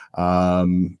facility,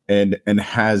 and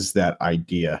has that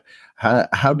idea?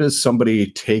 How does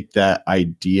somebody take that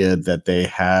idea that they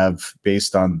have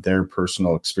based on their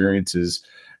personal experiences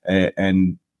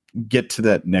and get to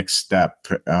that next step?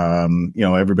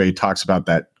 Everybody talks about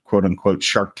that quote unquote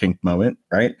Shark Tank moment,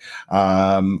 right?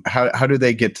 How do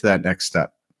they get to that next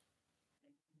step?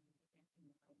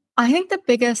 I think the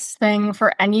biggest thing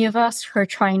for any of us who are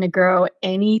trying to grow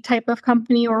any type of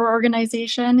company or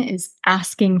organization is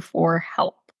asking for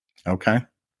help. Okay.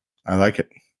 I like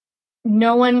it.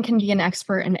 No one can be an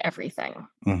expert in everything.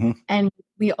 Mm-hmm. And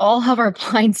we all have our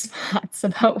blind spots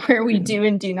about where we do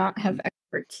and do not have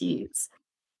expertise.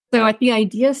 So at the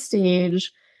idea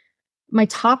stage, my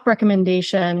top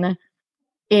recommendation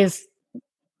is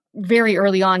very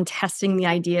early on testing the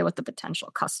idea with the potential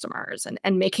customers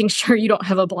and making sure you don't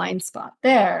have a blind spot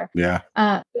there. Yeah.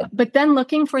 But then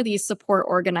looking for these support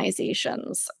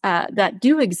organizations that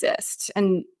do exist.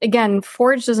 And again,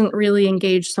 Forge doesn't really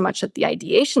engage so much at the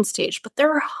ideation stage, but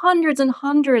there are hundreds and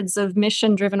hundreds of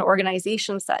mission-driven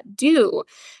organizations that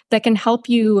can help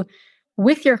you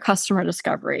with your customer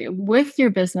discovery, with your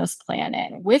business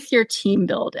planning, with your team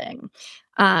building.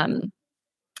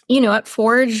 At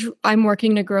Forge, I'm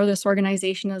working to grow this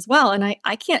organization as well. And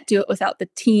I can't do it without the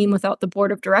team, without the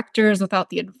board of directors, without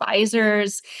the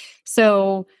advisors.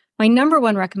 So my number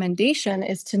one recommendation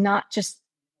is to not just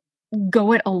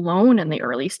go it alone in the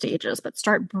early stages, but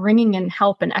start bringing in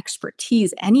help and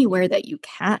expertise anywhere that you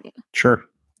can. Sure.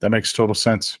 That makes total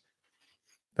sense.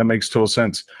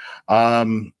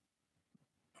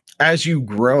 As you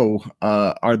grow,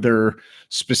 are there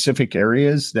specific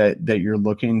areas that you're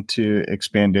looking to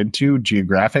expand into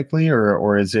geographically,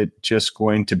 or is it just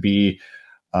going to be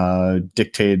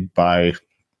dictated by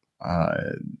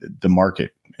the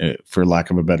market, for lack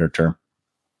of a better term?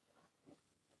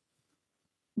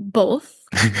 Both.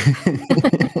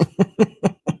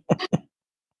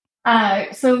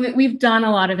 So we've done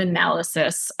a lot of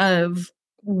analysis of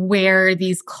where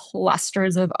these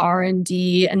clusters of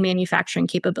R&D and manufacturing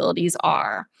capabilities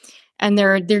are. And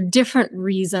there are different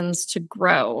reasons to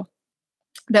grow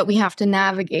that we have to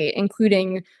navigate,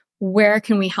 including where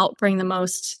can we help bring the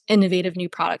most innovative new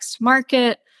products to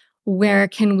market? Where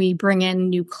can we bring in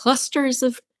new clusters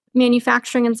of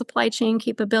manufacturing and supply chain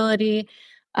capability?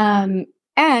 And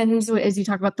as you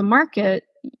talk about the market,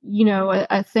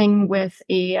 a thing with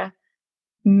a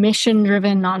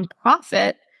mission-driven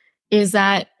nonprofit is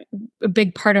that a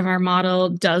big part of our model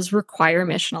does require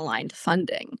mission-aligned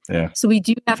funding. Yeah. So we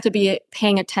do have to be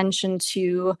paying attention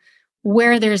to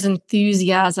where there's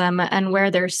enthusiasm and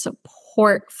where there's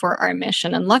support for our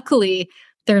mission. And luckily,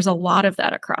 there's a lot of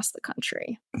that across the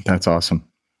country. That's awesome.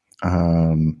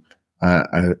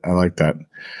 I like that.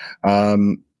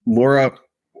 Laura,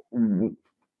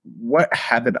 what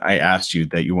haven't I asked you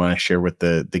that you want to share with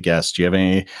the guests? Do you have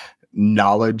any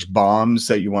knowledge bombs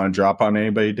that you want to drop on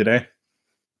anybody today?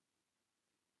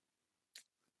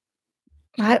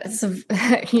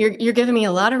 You're giving me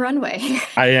a lot of runway.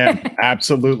 I am.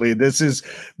 Absolutely. This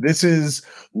is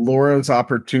Laura's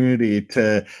opportunity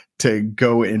to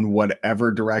go in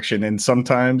whatever direction. And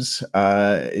sometimes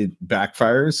it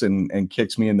backfires and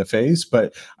kicks me in the face,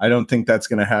 but I don't think that's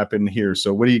going to happen here.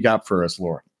 So what do you got for us,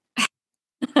 Laura?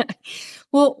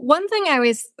 Well, one thing I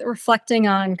was reflecting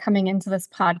on coming into this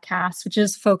podcast, which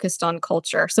is focused on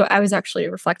culture. So I was actually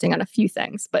reflecting on a few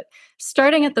things, but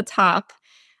starting at the top,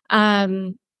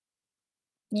 as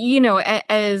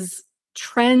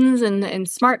trends in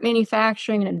smart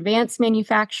manufacturing and advanced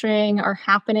manufacturing are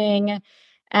happening,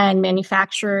 and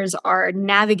manufacturers are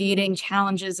navigating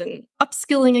challenges in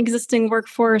upskilling existing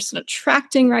workforce and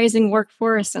attracting rising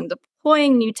workforce and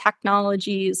deploying new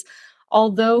technologies.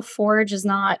 Although Forge is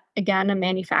not, again, a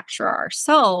manufacturer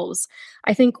ourselves,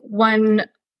 I think one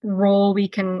role we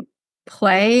can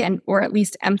play and or at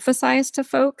least emphasize to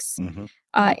folks Mm-hmm.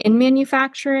 in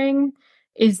manufacturing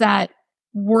is that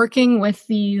working with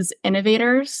these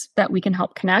innovators that we can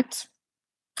help connect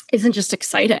isn't just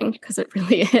exciting, because it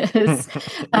really is,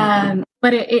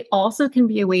 but it also can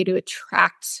be a way to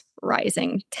attract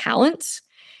rising talent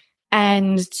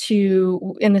and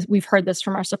we've heard this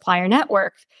from our supplier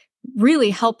network, really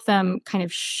help them kind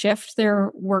of shift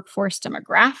their workforce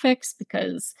demographics,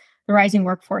 because the rising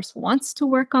workforce wants to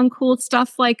work on cool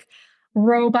stuff like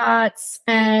robots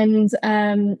and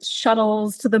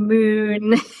shuttles to the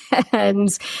moon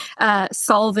and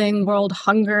solving world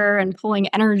hunger and pulling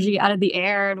energy out of the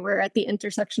air. And we're at the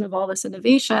intersection of all this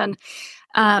innovation.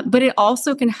 But it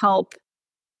also can help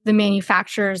the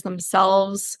manufacturers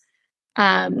themselves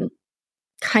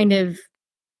kind of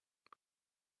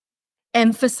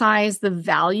emphasize the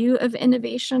value of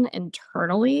innovation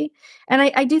internally. And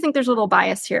I do think there's a little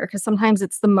bias here, because sometimes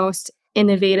it's the most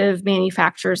innovative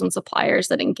manufacturers and suppliers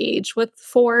that engage with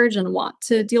Forge and want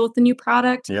to deal with the new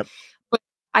product. Yep. But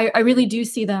I really do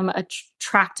see them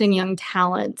attracting young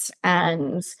talent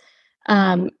and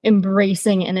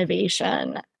embracing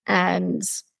innovation and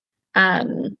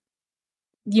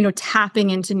tapping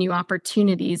into new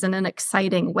opportunities in an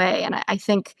exciting way. And I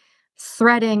think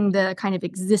threading the kind of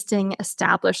existing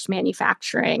established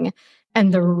manufacturing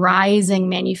and the rising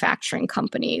manufacturing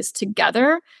companies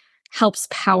together helps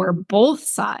power both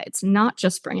sides, not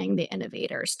just bringing the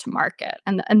innovators to market.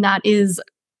 And that is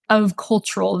of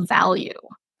cultural value.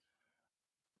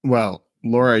 Well,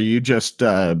 Laura, you just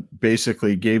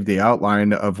basically gave the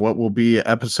outline of what will be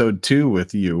episode 2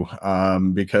 with you,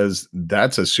 because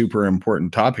that's a super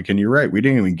important topic. And you're right, we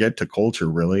didn't even get to culture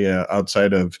really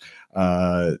outside of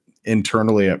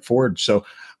internally at Forge. So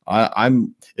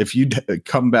I'm if you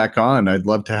come back on, I'd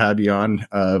love to have you on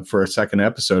for a second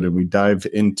episode, and we dive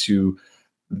into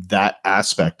that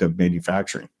aspect of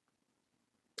manufacturing.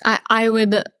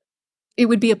 It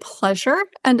would be a pleasure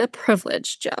and a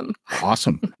privilege, Jim.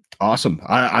 Awesome.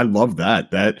 I love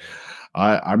that.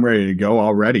 I'm ready to go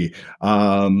already.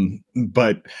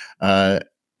 But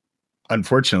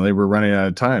unfortunately, we're running out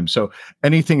of time. So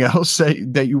anything else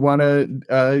that you want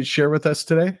to share with us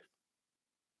today?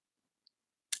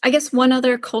 I guess one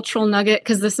other cultural nugget,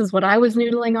 because this is what I was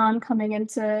noodling on coming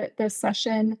into this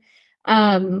session.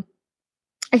 I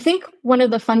think one of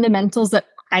the fundamentals that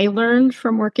I learned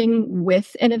from working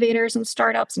with innovators and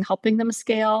startups and helping them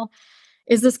scale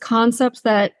is this concept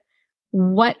that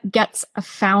what gets a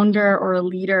founder or a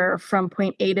leader from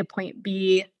point A to point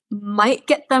B might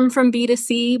get them from B to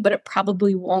C, but it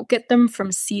probably won't get them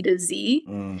from C to Z.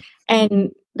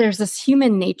 And there's this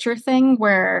human nature thing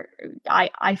where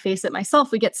I face it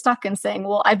myself. We get stuck in saying,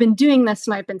 well, I've been doing this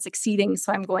and I've been succeeding,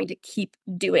 so I'm going to keep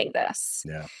doing this.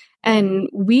 Yeah. And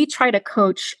we try to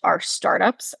coach our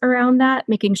startups around that,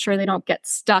 making sure they don't get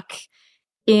stuck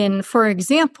in, for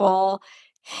example,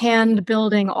 hand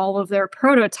building all of their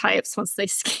prototypes once they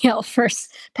scale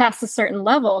first past a certain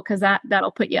level, because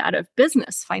that'll put you out of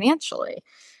business financially.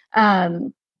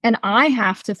 And I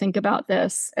have to think about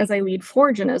this as I lead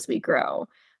Forge and as we grow.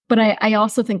 But I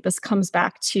also think this comes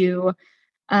back to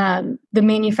the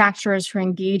manufacturers who are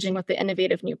engaging with the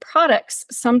innovative new products.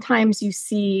 Sometimes you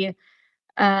see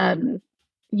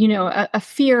a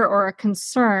fear or a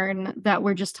concern that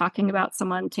we're just talking about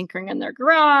someone tinkering in their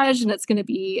garage and it's going to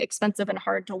be expensive and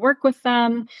hard to work with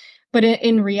them. But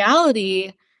in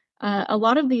reality, a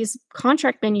lot of these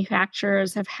contract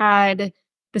manufacturers have had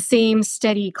the same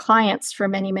steady clients for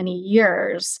many, many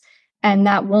years, and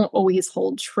that won't always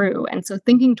hold true. And so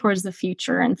thinking towards the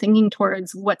future and thinking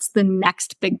towards what's the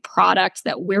next big product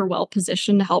that we're well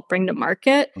positioned to help bring to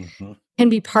market can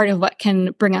be part of what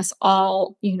can bring us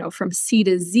all, from C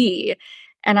to Z.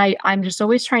 And I'm just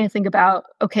always trying to think about,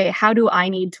 okay, how do I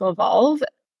need to evolve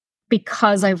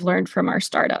because I've learned from our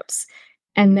startups?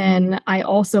 And then I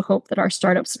also hope that our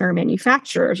startups and our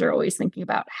manufacturers are always thinking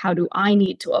about, how do I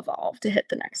need to evolve to hit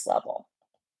the next level?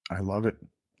 I love it.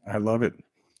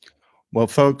 Well,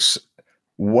 folks,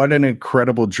 what an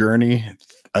incredible journey.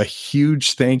 A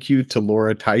huge thank you to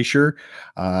Laura Teicher,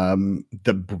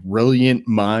 the brilliant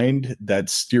mind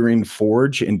that's steering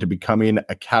Forge into becoming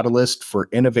a catalyst for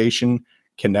innovation,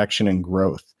 connection, and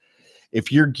growth. If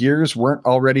your gears weren't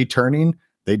already turning,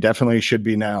 they definitely should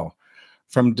be now.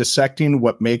 From dissecting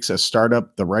what makes a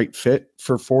startup the right fit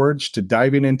for Forge to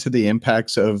diving into the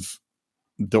impacts of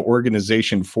the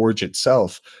organization Forge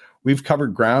itself, we've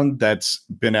covered ground that's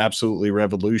been absolutely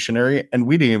revolutionary, and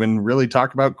we didn't even really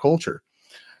talk about culture.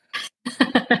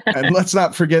 And let's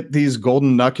not forget these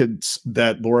golden nuggets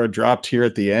that Laura dropped here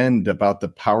at the end about the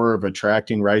power of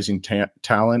attracting rising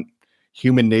talent,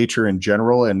 human nature in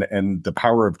general and the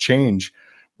power of change,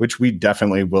 which we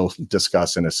definitely will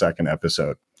discuss in a second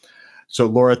episode. So,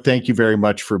 Laura, thank you very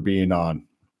much for being on.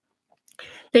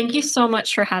 Thank you so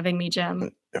much for having me,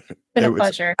 Jim. It's been a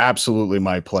pleasure. Absolutely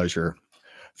my pleasure.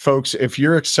 Folks, if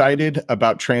you're excited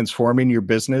about transforming your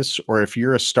business, or if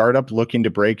you're a startup looking to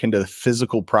break into the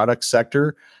physical product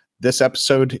sector, this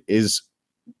episode is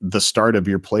the start of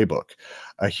your playbook.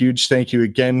 A huge thank you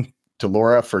again to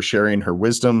Laura for sharing her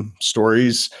wisdom,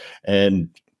 stories, and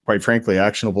quite frankly,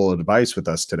 actionable advice with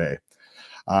us today.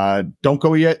 Don't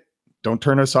go yet. Don't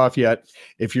turn us off yet.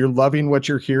 If you're loving what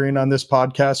you're hearing on this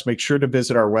podcast, make sure to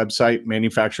visit our website,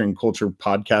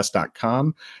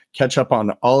 manufacturingculturepodcast.com. Catch up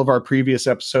on all of our previous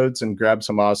episodes and grab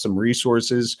some awesome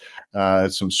resources,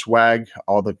 some swag,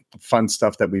 all the fun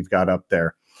stuff that we've got up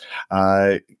there.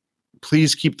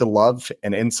 Please keep the love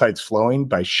and insights flowing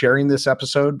by sharing this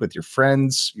episode with your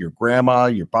friends, your grandma,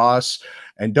 your boss,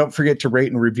 and don't forget to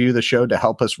rate and review the show to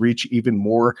help us reach even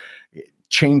more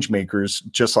change makers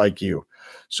just like you.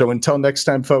 So until next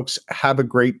time, folks, have a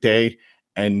great day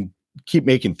and keep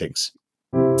making things.